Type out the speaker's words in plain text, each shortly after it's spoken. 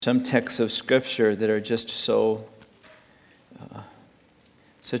Some texts of Scripture that are just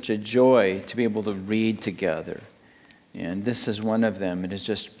such a joy to be able to read together. And this is one of them. It is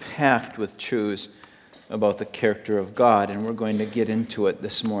just packed with truths about the character of God, and we're going to get into it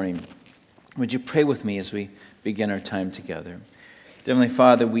this morning. Would you pray with me as we begin our time together? Heavenly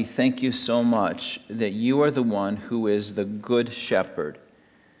Father, we thank you so much that you are the one who is the good shepherd.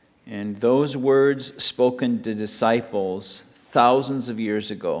 And those words spoken to disciples thousands of years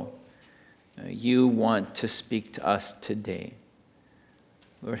ago, you want to speak to us today.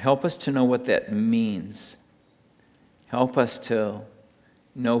 Lord, help us to know what that means. Help us to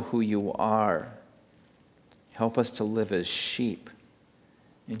know who you are. Help us to live as sheep.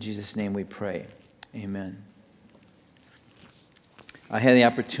 In Jesus' name we pray. Amen. I had the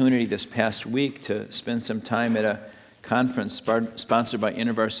opportunity this past week to spend some time at a conference sponsored by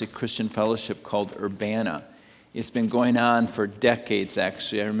InterVarsity Christian Fellowship called Urbana. It's been going on for decades,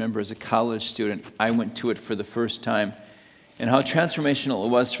 actually. I remember as a college student, I went to it for the first time, and how transformational it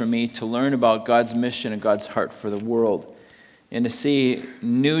was for me to learn about God's mission and God's heart for the world, and to see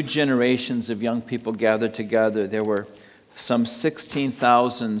new generations of young people gathered together. There were some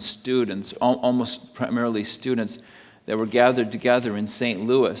 16,000 students, almost primarily students, that were gathered together in St.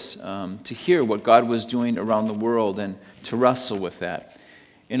 Louis to hear what God was doing around the world and to wrestle with that.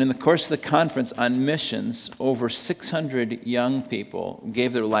 And in the course of the conference on missions, over 600 young people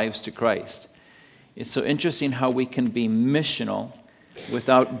gave their lives to Christ. It's so interesting how we can be missional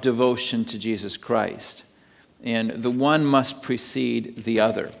without devotion to Jesus Christ. And the one must precede the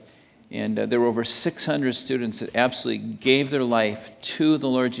other. And there were over 600 students that absolutely gave their life to the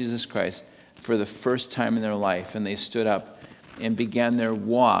Lord Jesus Christ for the first time in their life. And they stood up and began their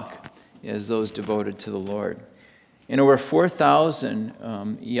walk as those devoted to the Lord. And over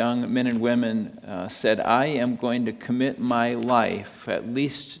 4,000 young men and women said, I am going to commit my life, at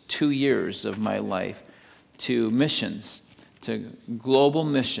least 2 years of my life, to missions, to global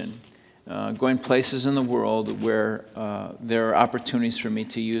mission, going places in the world where there are opportunities for me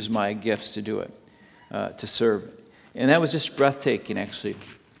to use my gifts to do it, to serve. And that was just breathtaking, actually,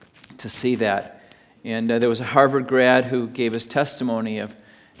 to see that. And there was a Harvard grad who gave his testimony of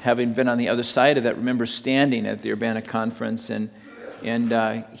having been on the other side of that. Remember standing at the Urbana conference, and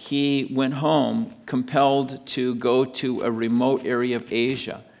he went home compelled to go to a remote area of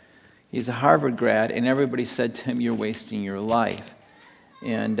Asia. He's a Harvard grad, and everybody said to him, you're wasting your life.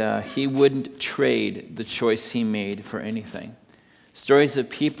 And he wouldn't trade the choice he made for anything. Stories of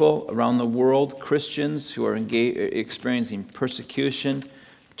people around the world, Christians who are experiencing persecution,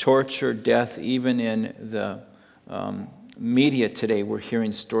 torture, death, even in the media today, we're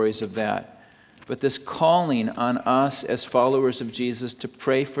hearing stories of that. But this calling on us as followers of Jesus to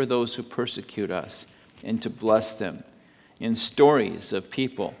pray for those who persecute us and to bless them. In stories of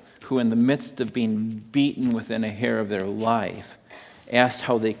people who, in the midst of being beaten within a hair of their life, asked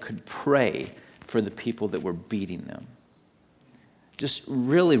how they could pray for the people that were beating them. Just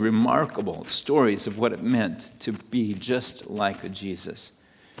really remarkable stories of what it meant to be just like a Jesus.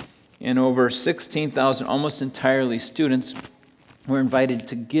 And over 16,000, almost entirely students, were invited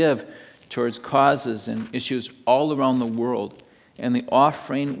to give towards causes and issues all around the world. And the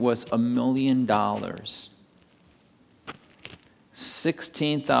offering was $1 million.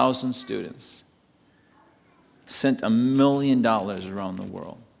 16,000 students sent $1 million around the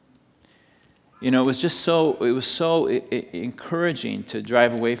world. You know, it was so encouraging to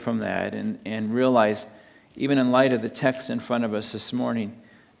drive away from that and realize, even in light of the text in front of us this morning,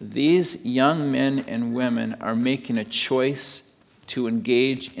 these young men and women are making a choice to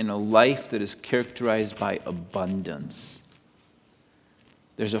engage in a life that is characterized by abundance.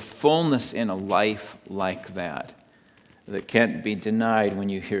 There's a fullness in a life like that can't be denied when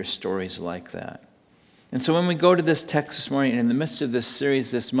you hear stories like that. And so when we go to this text this morning, and in the midst of this series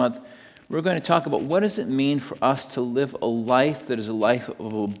this month, we're going to talk about what does it mean for us to live a life that is a life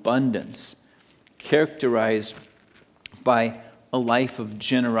of abundance, characterized by a life of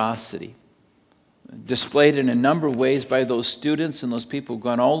generosity, displayed in a number of ways by those students and those people who've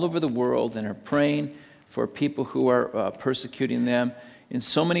gone all over the world and are praying for people who are persecuting them. In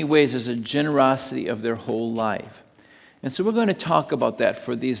so many ways, there's a generosity of their whole life. And so we're going to talk about that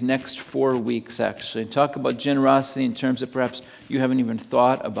for these next 4 weeks, actually, and talk about generosity in terms that perhaps you haven't even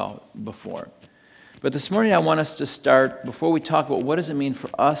thought about before. But this morning I want us to start, before we talk about what does it mean for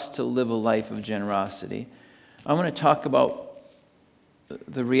us to live a life of generosity, I want to talk about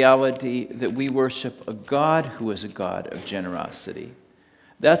the reality that we worship a God who is a God of generosity.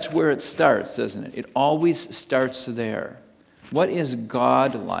 That's where it starts, doesn't it? It always starts there. What is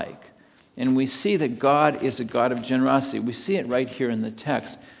God like? And we see that God is a God of generosity. We see it right here in the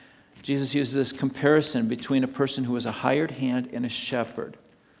text. Jesus uses this comparison between a person who is a hired hand and a shepherd.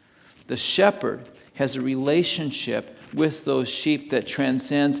 The shepherd has a relationship with those sheep that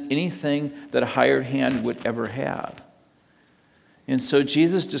transcends anything that a hired hand would ever have. And so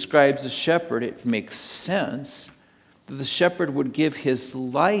Jesus describes the shepherd. It makes sense that the shepherd would give his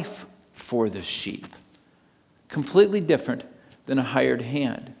life for the sheep. Completely different than a hired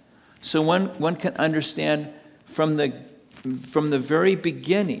hand. So one can understand from the very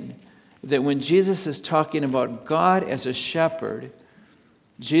beginning that when Jesus is talking about God as a shepherd,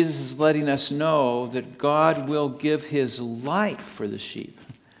 Jesus is letting us know that God will give his life for the sheep.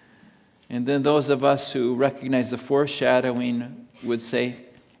 And then those of us who recognize the foreshadowing would say,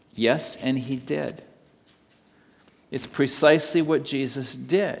 yes, and he did. It's precisely what Jesus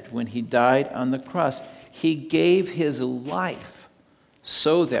did when he died on the cross. He gave his life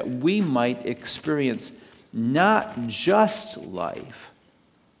so that we might experience not just life,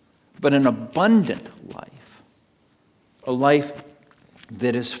 but an abundant life, a life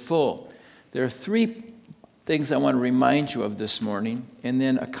that is full. There are three things I want to remind you of this morning, and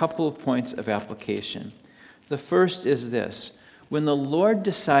then a couple of points of application. The first is this: when the Lord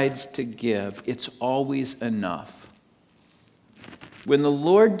decides to give, it's always enough. When the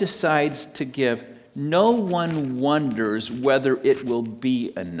Lord decides to give, no one wonders whether it will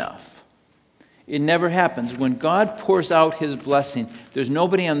be enough. It never happens. When God pours out his blessing, there's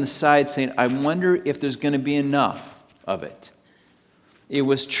nobody on the side saying, I wonder if there's going to be enough of it. It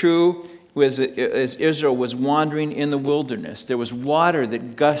was true as Israel was wandering in the wilderness. There was water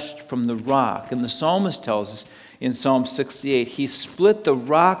that gushed from the rock. And the psalmist tells us in Psalm 68, he split the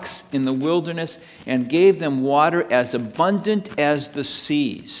rocks in the wilderness and gave them water as abundant as the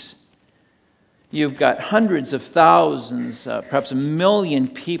seas. You've got hundreds of thousands, perhaps 1 million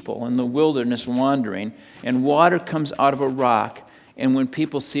people in the wilderness wandering, and water comes out of a rock, and when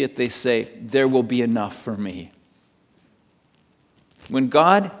people see it, they say, there will be enough for me. When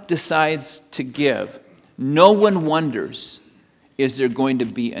God decides to give, no one wonders, is there going to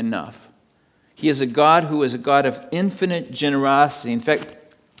be enough? He is a God who is a God of infinite generosity. In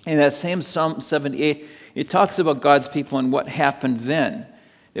fact, in that same Psalm 78, it talks about God's people and what happened then.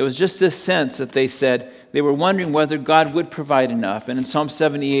 It was just this sense that they said, they were wondering whether God would provide enough. And in Psalm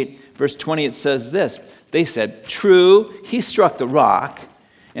 78, verse 20, it says this. They said, true, he struck the rock,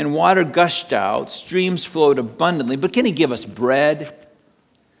 and water gushed out, streams flowed abundantly, but can he give us bread?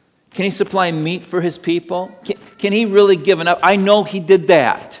 Can he supply meat for his people? Can he really give enough? I know he did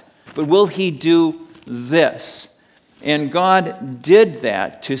that, but will he do this? And God did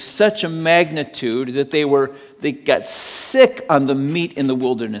that to such a magnitude that they got sick on the meat in the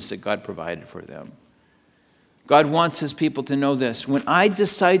wilderness that God provided for them. God wants his people to know this. When I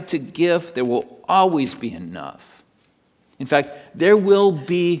decide to give, there will always be enough. In fact, there will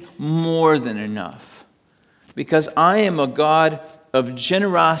be more than enough. Because I am a God of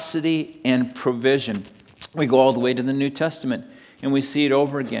generosity and provision. We go all the way to the New Testament, and we see it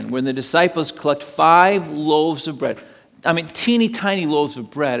over again. When the disciples collect 5 loaves of bread, teeny tiny loaves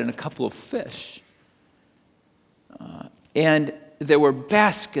of bread and a couple of fish. And there were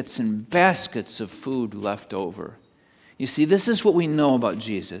baskets and baskets of food left over. You see, this is what we know about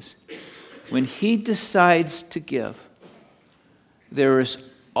Jesus. When he decides to give, there is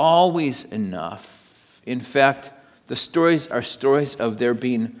always enough. In fact, the stories are stories of there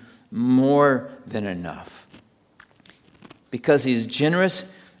being more than enough. Because he's generous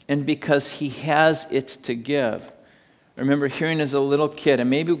and because he has it to give. I remember hearing as a little kid, and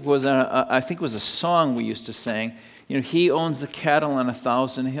maybe it was I think it was a song we used to sing, he owns the cattle on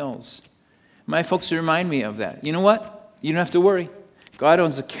 1,000 hills. My folks remind me of that. You know what? You don't have to worry. God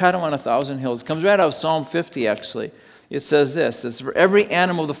owns the cattle on 1,000 hills. It comes right out of Psalm 50, actually. It says this, it says, for every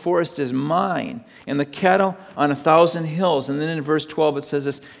animal of the forest is mine, and the cattle on 1,000 hills. And then in verse 12 it says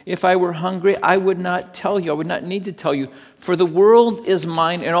this, if I were hungry, I would not tell you, I would not need to tell you, for the world is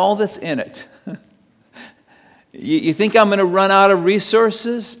mine and all that's in it. You think I'm going to run out of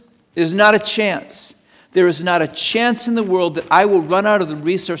resources? There's not a chance. There is not a chance in the world that I will run out of the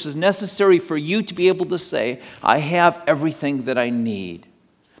resources necessary for you to be able to say, I have everything that I need.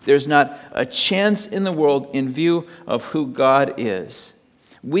 There's not a chance in the world in view of who God is.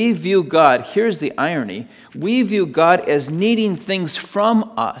 We view God, here's the irony, we view God as needing things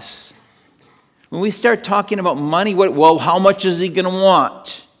from us. When we start talking about money, how much is he going to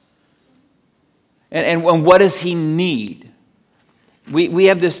want? And what does he need? We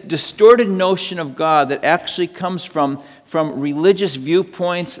have this distorted notion of God that actually comes from religious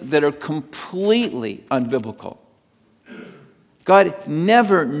viewpoints that are completely unbiblical. God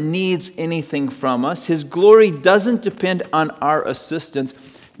never needs anything from us. His glory doesn't depend on our assistance.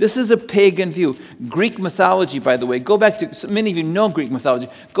 This is a pagan view. Greek mythology, by the way, go back to, so many of you know Greek mythology,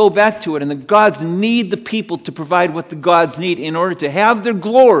 go back to it, and the gods need the people to provide what the gods need in order to have their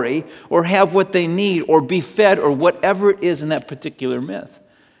glory or have what they need or be fed or whatever it is in that particular myth.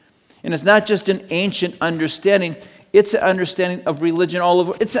 And it's not just an ancient understanding, it's an understanding of religion all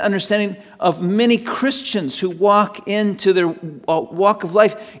over. It's an understanding of many Christians who walk into their walk of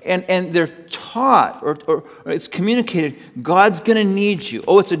life and they're taught or it's communicated, God's going to need you.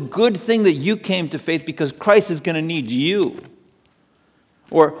 Oh, it's a good thing that you came to faith because Christ is going to need you.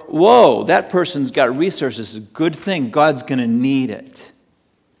 Or, whoa, that person's got resources. It's a good thing. God's going to need it.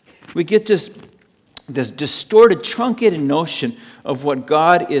 We get this distorted, truncated notion of what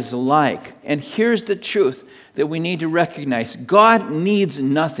God is like. And here's the truth that we need to recognize. God needs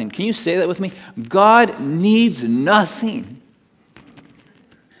nothing. Can you say that with me? God needs nothing.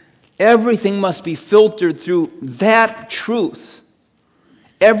 Everything must be filtered through that truth.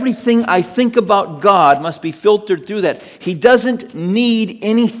 Everything I think about God must be filtered through that. He doesn't need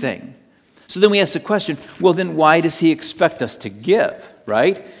anything. So then we ask the question, well, then why does he expect us to give,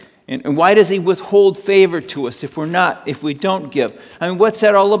 right? And why does he withhold favor to us if we don't give? I mean, what's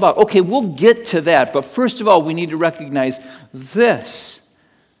that all about? Okay, we'll get to that. But first of all, we need to recognize this.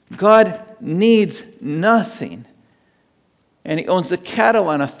 God needs nothing. And he owns the cattle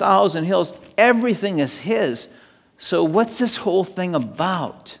on 1,000 hills. Everything is his. So what's this whole thing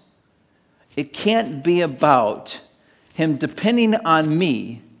about? It can't be about him depending on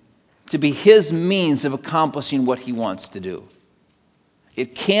me to be his means of accomplishing what he wants to do.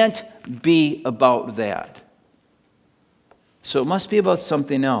 It can't be about that. So it must be about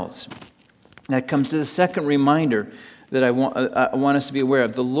something else. That comes to the second reminder that I want us to be aware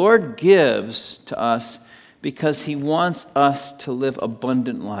of. The Lord gives to us because he wants us to live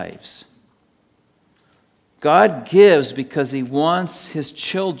abundant lives. God gives because he wants his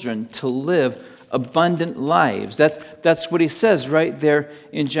children to live abundant lives. That's what he says right there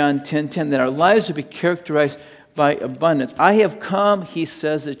in John 10:10, that our lives would be characterized by abundance. I have come, he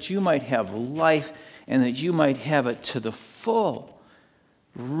says, that you might have life and that you might have it to the full,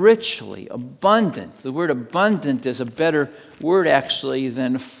 richly, abundant. The word abundant is a better word actually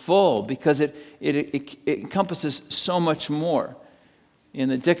than full because it encompasses so much more. In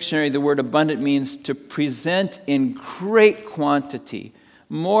the dictionary, the word abundant means to present in great quantity,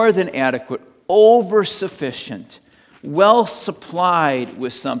 more than adequate, over-sufficient, well supplied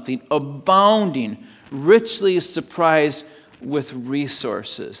with something, abounding, richly surprised with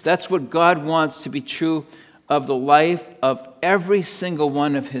resources. That's what God wants to be true of the life of every single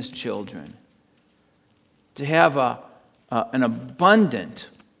one of his children. To have an abundant,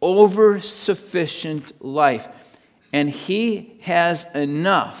 over-sufficient life. And he has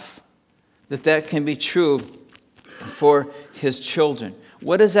enough that can be true for his children.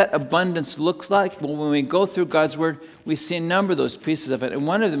 What does that abundance look like? Well, when we go through God's Word, we see a number of those pieces of it. And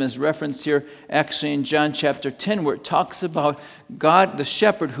one of them is referenced here actually in John chapter 10, where it talks about God, the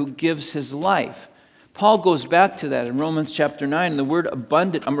shepherd, who gives his life. Paul goes back to that in Romans chapter 9, and the word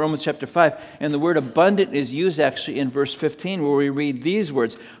abundant, Romans chapter 5, and the word abundant is used actually in verse 15, where we read these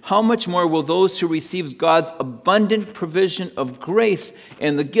words, how much more will those who receive God's abundant provision of grace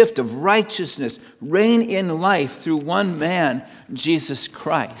and the gift of righteousness reign in life through one man, Jesus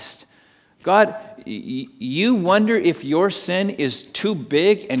Christ? God, you wonder if your sin is too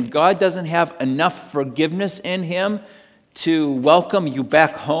big and God doesn't have enough forgiveness in him to welcome you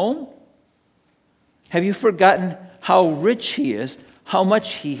back home? Have you forgotten how rich he is, how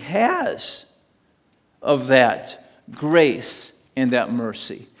much he has of that grace and that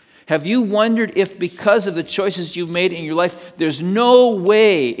mercy? Have you wondered if because of the choices you've made in your life, there's no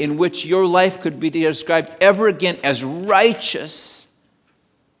way in which your life could be described ever again as righteous?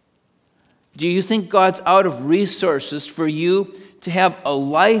 Do you think God's out of resources for you to have a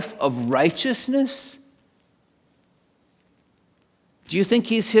life of righteousness? Do you think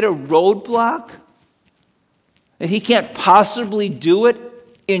he's hit a roadblock? That he can't possibly do it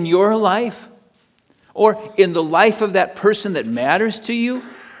in your life or in the life of that person that matters to you?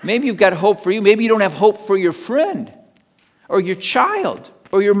 Maybe you've got hope for you. Maybe you don't have hope for your friend or your child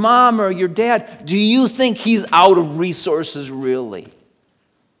or your mom or your dad. Do you think he's out of resources really?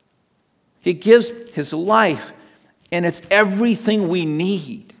 He gives his life, and it's everything we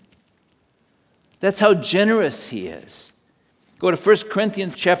need. That's how generous he is. Go to 1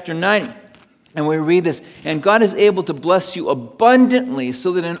 Corinthians chapter 9. And we read this, and God is able to bless you abundantly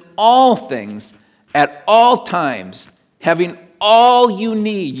so that in all things, at all times, having all you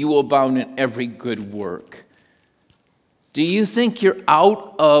need, you will abound in every good work. Do you think you're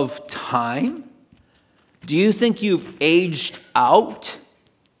out of time? Do you think you've aged out?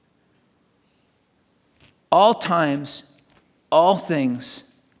 All times, all things,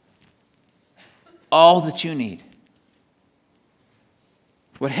 all that you need.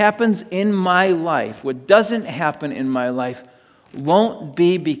 What happens in my life, what doesn't happen in my life, won't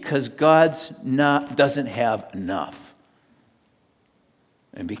be because doesn't have enough.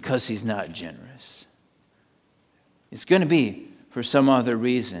 And because He's not generous. It's going to be for some other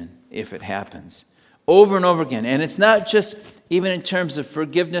reason if it happens. Over and over again. And it's not just even in terms of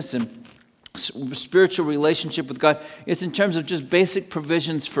forgiveness and spiritual relationship with God. It's in terms of just basic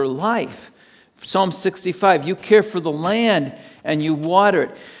provisions for life. Psalm 65, you care for the land and you water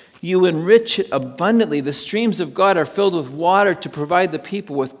it. You enrich it abundantly. The streams of God are filled with water to provide the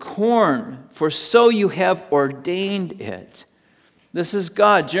people with corn, for so you have ordained it. This is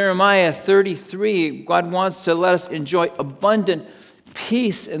God. Jeremiah 33, God wants to let us enjoy abundant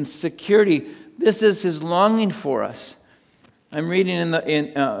peace and security. This is His longing for us. I'm reading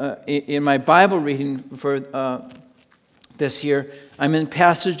in my Bible reading for this year. I'm in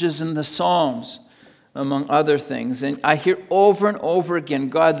passages in the Psalms, among other things. And I hear over and over again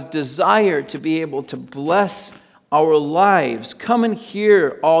God's desire to be able to bless our lives. Come and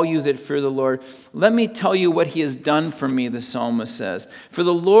hear, all you that fear the Lord. Let me tell you what He has done for me, the psalmist says. For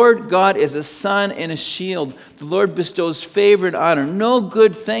the Lord God is a sun and a shield. The Lord bestows favor and honor. No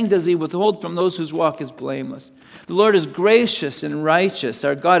good thing does He withhold from those whose walk is blameless. The Lord is gracious and righteous.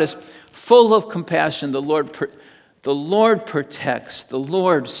 Our God is full of compassion. The Lord protects. The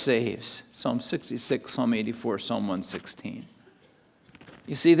Lord saves. Psalm 66, Psalm 84, Psalm 116.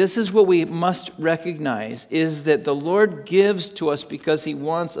 You see, this is what we must recognize, is that the Lord gives to us because He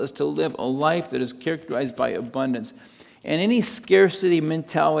wants us to live a life that is characterized by abundance. And any scarcity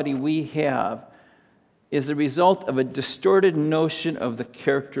mentality we have is the result of a distorted notion of the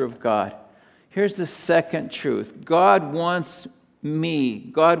character of God. Here's the second truth. God wants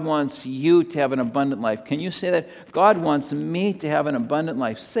you to have an abundant life. Can you say that? God wants me to have an abundant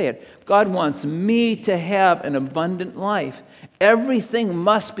life. Say it. God wants me to have an abundant life. Everything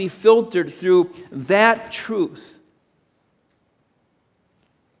must be filtered through that truth.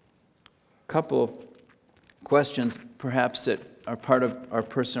 A couple of questions, perhaps, that are part of our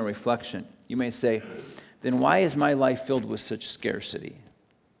personal reflection. You may say, then why is my life filled with such scarcity?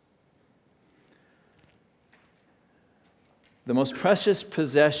 The most precious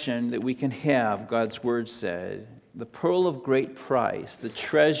possession that we can have, God's Word said, the pearl of great price, the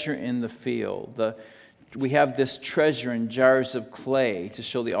treasure in the field. We have this treasure in jars of clay to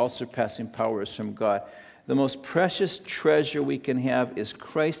show the all-surpassing power is from God. The most precious treasure we can have is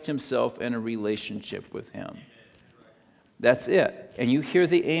Christ Himself and a relationship with Him. That's it. And you hear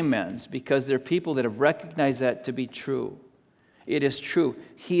the amens because there are people that have recognized that to be true. It is true.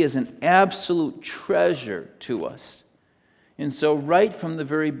 He is an absolute treasure to us. And so right from the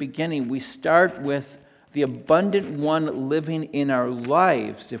very beginning, we start with the abundant one living in our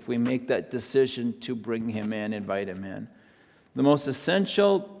lives if we make that decision to bring Him in, invite Him in. The most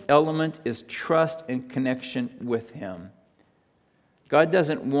essential element is trust and connection with Him. God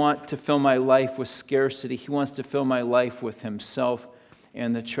doesn't want to fill my life with scarcity. He wants to fill my life with Himself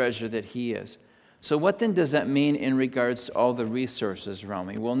and the treasure that He is. So what then does that mean in regards to all the resources around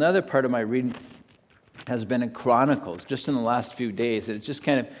me? Well, another part of my reading has been in Chronicles, just in the last few days. And it's just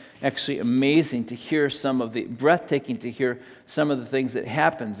kind of actually amazing to hear breathtaking to hear some of the things that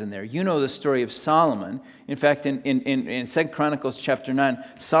happens in there. You know the story of Solomon. In fact, in 2 Chronicles chapter 9,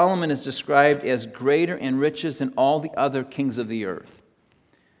 Solomon is described as greater in riches than all the other kings of the earth.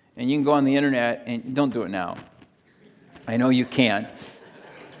 And you can go on the internet, and don't do it now. I know you can.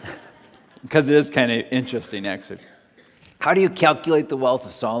 Because it is kind of interesting, actually. How do you calculate the wealth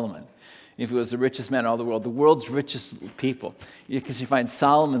of Solomon? If he was the richest man in all the world's richest people, because you find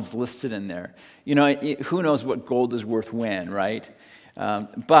Solomon's listed in there. You know, who knows what gold is worth when, right?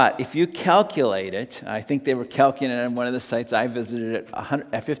 But if you calculate it, I think they were calculating it on one of the sites I visited at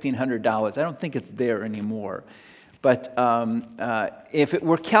 $1,500. I don't think it's there anymore. But if it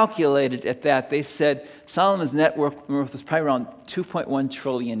were calculated at that, they said Solomon's net worth was probably around $2.1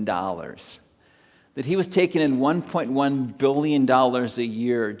 trillion. That he was taking in $1.1 billion a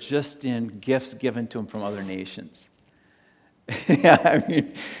year just in gifts given to him from other nations. I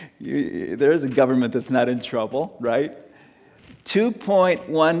mean, there is a government that's not in trouble, right?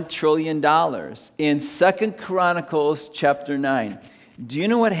 $2.1 trillion in 2 Chronicles chapter 9. Do you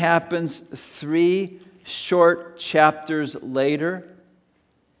know what happens 3 short chapters later?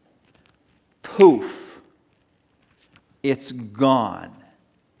 Poof. It's gone.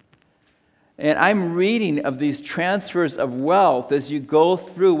 And I'm reading of these transfers of wealth as you go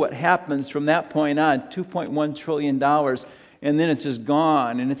through what happens from that point on, $2.1 trillion, and then it's just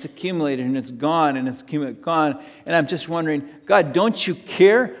gone, and it's accumulated, and it's gone, and it's gone. And I'm just wondering, God, don't you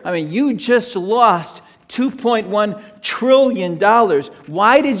care? I mean, you just lost $2.1 trillion.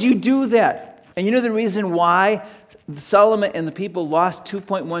 Why did you do that? And you know the reason why Solomon and the people lost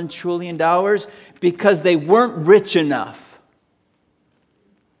 $2.1 trillion? Because they weren't rich enough.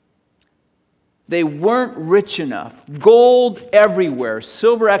 They weren't rich enough. Gold everywhere.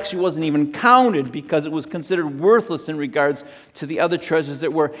 Silver actually wasn't even counted because it was considered worthless in regards to the other treasures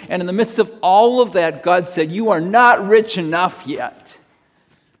that were. And in the midst of all of that, God said, you are not rich enough yet.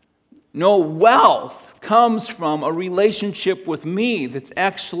 No, wealth comes from a relationship with me that's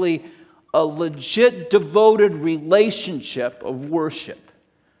actually a legit, devoted relationship of worship.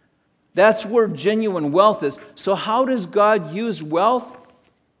 That's where genuine wealth is. So how does God use wealth?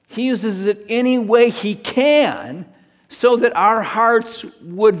 He uses it any way He can so that our hearts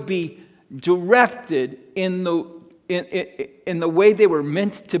would be directed in the way they were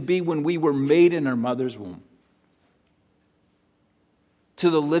meant to be when we were made in our mother's womb. To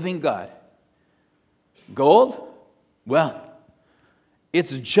the living God. Gold? Well,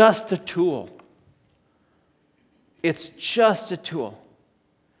 it's just a tool. It's just a tool.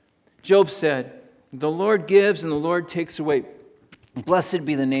 Job said, the Lord gives and the Lord takes away. Blessed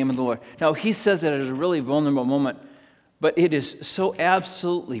be the name of the Lord. Now, he says that at a really vulnerable moment, but it is so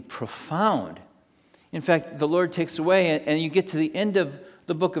absolutely profound. In fact, the Lord takes away, and you get to the end of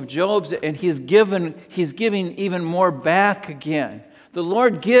the book of Job, and He's giving even more back again. The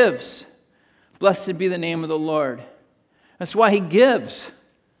Lord gives. Blessed be the name of the Lord. That's why He gives.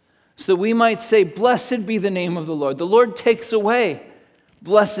 So we might say, blessed be the name of the Lord. The Lord takes away.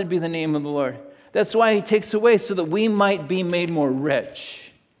 Blessed be the name of the Lord. That's why He takes away, so that we might be made more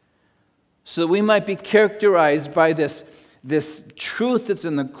rich. So that we might be characterized by this truth that's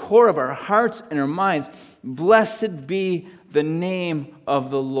in the core of our hearts and our minds. Blessed be the name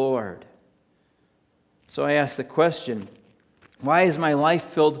of the Lord. So I ask the question, why is my life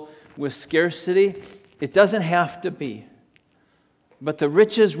filled with scarcity? It doesn't have to be. But the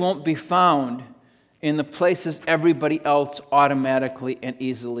riches won't be found in the places everybody else automatically and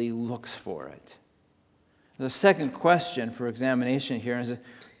easily looks for it. The second question for examination here is,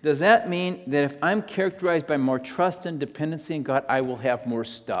 does that mean that if I'm characterized by more trust and dependency in God, I will have more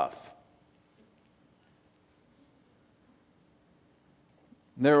stuff?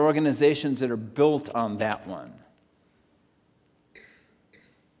 There are organizations that are built on that one.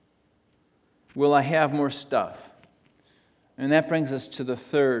 Will I have more stuff? And that brings us to the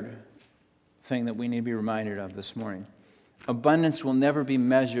third thing that we need to be reminded of this morning. Abundance will never be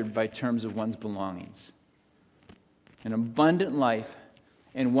measured by terms of one's belongings. An abundant life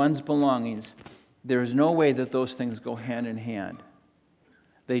and one's belongings, there is no way that those things go hand in hand.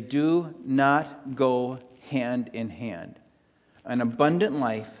 They do not go hand in hand. An abundant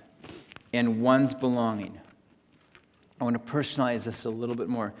life and one's belonging. I want to personalize this a little bit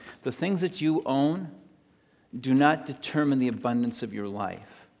more. The things that you own do not determine the abundance of your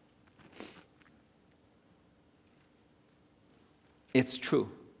life. It's true.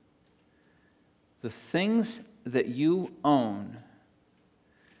 The things that you own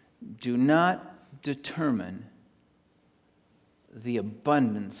do not determine the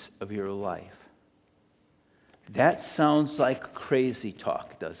abundance of your life. That sounds like crazy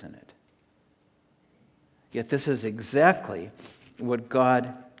talk, doesn't it? Yet this is exactly what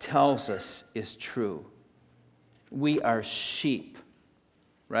God tells us is true. We are sheep,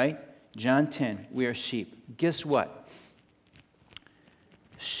 right? John 10, we are sheep. Guess what?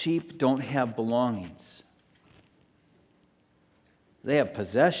 Sheep don't have belongings. They have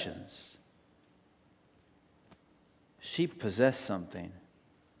possessions. Sheep possess something,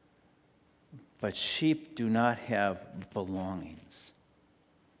 but sheep do not have belongings.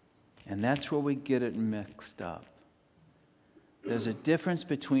 And that's where we get it mixed up. There's a difference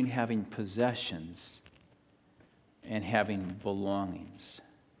between having possessions and having belongings.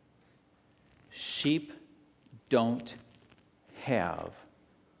 Sheep don't have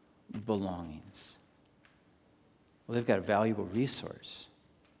belongings. Well, they've got a valuable resource,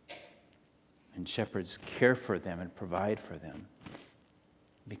 and shepherds care for them and provide for them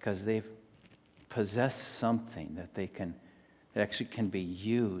because they've possessed something that actually can be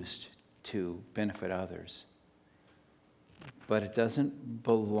used to benefit others. But it doesn't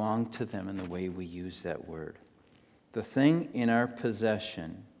belong to them in the way we use that word. The thing in our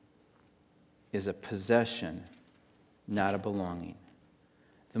possession is a possession, not a belonging.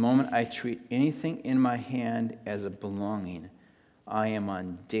 The moment I treat anything in my hand as a belonging, I am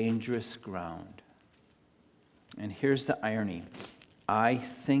on dangerous ground. And here's the irony. I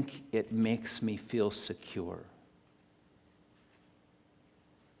think it makes me feel secure.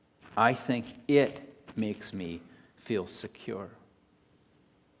 I think it makes me feel secure.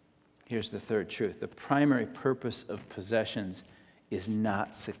 Here's the third truth. The primary purpose of possessions is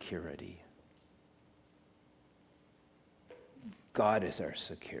not security. God is our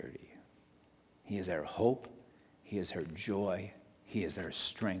security. He is our hope. He is our joy. He is our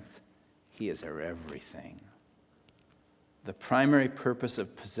strength. He is our everything. The primary purpose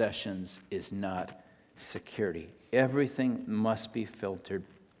of possessions is not security. Everything must be filtered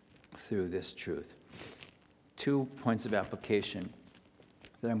through this truth. 2 points of application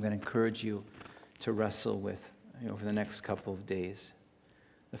that I'm going to encourage you to wrestle with over the next couple of days.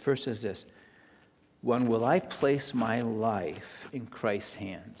 The first is this. When will I place my life in Christ's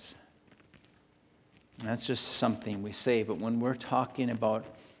hands? And that's just something we say, but when we're talking about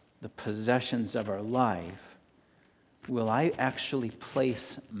the possessions of our life, will I actually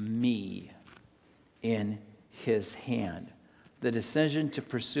place me in His hand? The decision to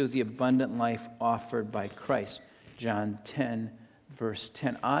pursue the abundant life offered by Christ. John 10, verse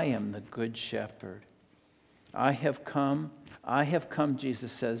 10. I am the good shepherd. I have come,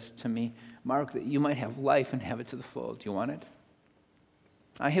 Jesus says to me, Mark, that you might have life and have it to the full. Do you want it?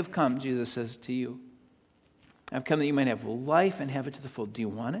 I have come, Jesus says to you. I've come that you might have life and have it to the full. Do you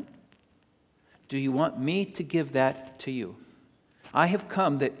want it? Do you want me to give that to you? I have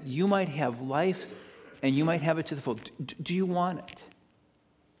come that you might have life and you might have it to the full. Do you want it?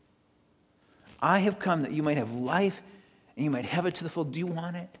 I have come that you might have life and you might have it to the full. Do you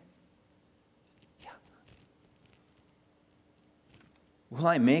want it? Yeah. Will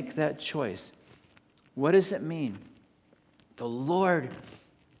I make that choice? What does it mean? The Lord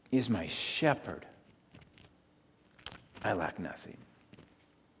is my shepherd. I lack nothing.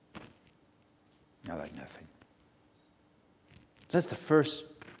 I lack nothing. That's the first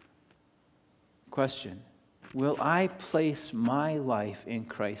question. Will I place my life in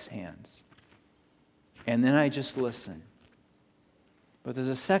Christ's hands? And then I just listen. But there's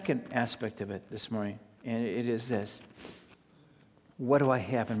a second aspect of it this morning, and it is this. What do I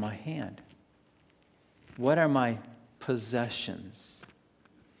have in my hand? What are my possessions?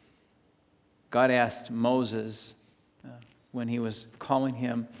 God asked Moses when he was calling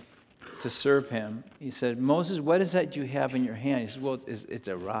him to serve him, he said, Moses, what is that you have in your hand? He said, well, it's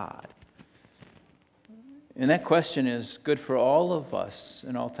a rod. And that question is good for all of us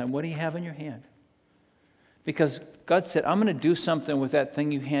in all time. What do you have in your hand? Because God said, I'm going to do something with that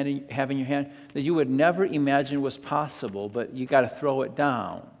thing you have in your hand that you would never imagine was possible, but you got to throw it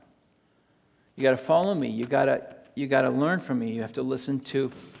down. You got to follow me. You got to learn from me. You have to listen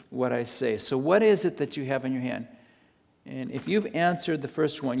to what I say. So what is it that you have in your hand? And if you've answered the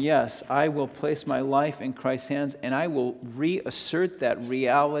first one, yes, I will place my life in Christ's hands, and I will reassert that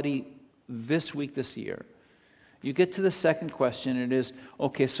reality this week, this year. You get to the second question, and it is,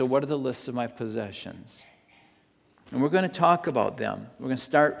 okay, so what are the lists of my possessions? And we're going to talk about them. We're going to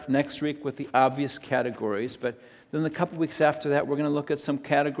start next week with the obvious categories, but then a couple weeks after that, we're going to look at some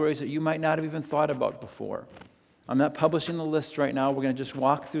categories that you might not have even thought about before. I'm not publishing the list right now. We're going to just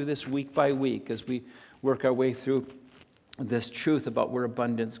walk through this week by week as we work our way through this truth about where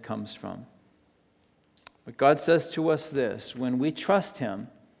abundance comes from. But God says to us this, when we trust Him,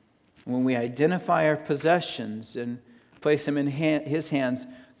 when we identify our possessions and place them in His hands,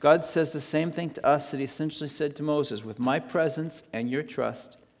 God says the same thing to us that He essentially said to Moses, with my presence and your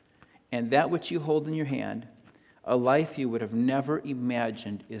trust, and that which you hold in your hand, a life you would have never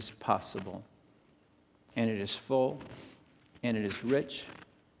imagined is possible. And it is full, and it is rich,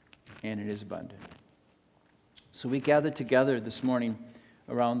 and it is abundant. So we gathered together this morning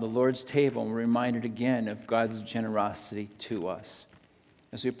around the Lord's table, and we're reminded again of God's generosity to us.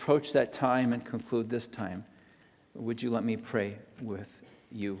 As we approach that time and conclude this time, would you let me pray with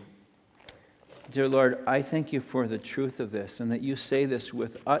you? Dear Lord, I thank you for the truth of this, and that you say this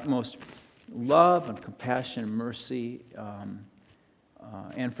with utmost love and compassion and mercy,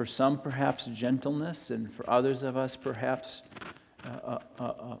 and for some perhaps gentleness, and for others of us perhaps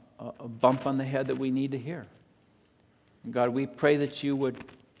a bump on the head that we need to hear. God, we pray that you would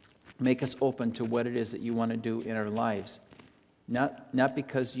make us open to what it is that you want to do in our lives. Not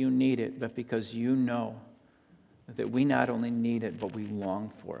because you need it, but because you know that we not only need it, but we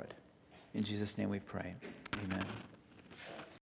long for it. In Jesus' name we pray. Amen.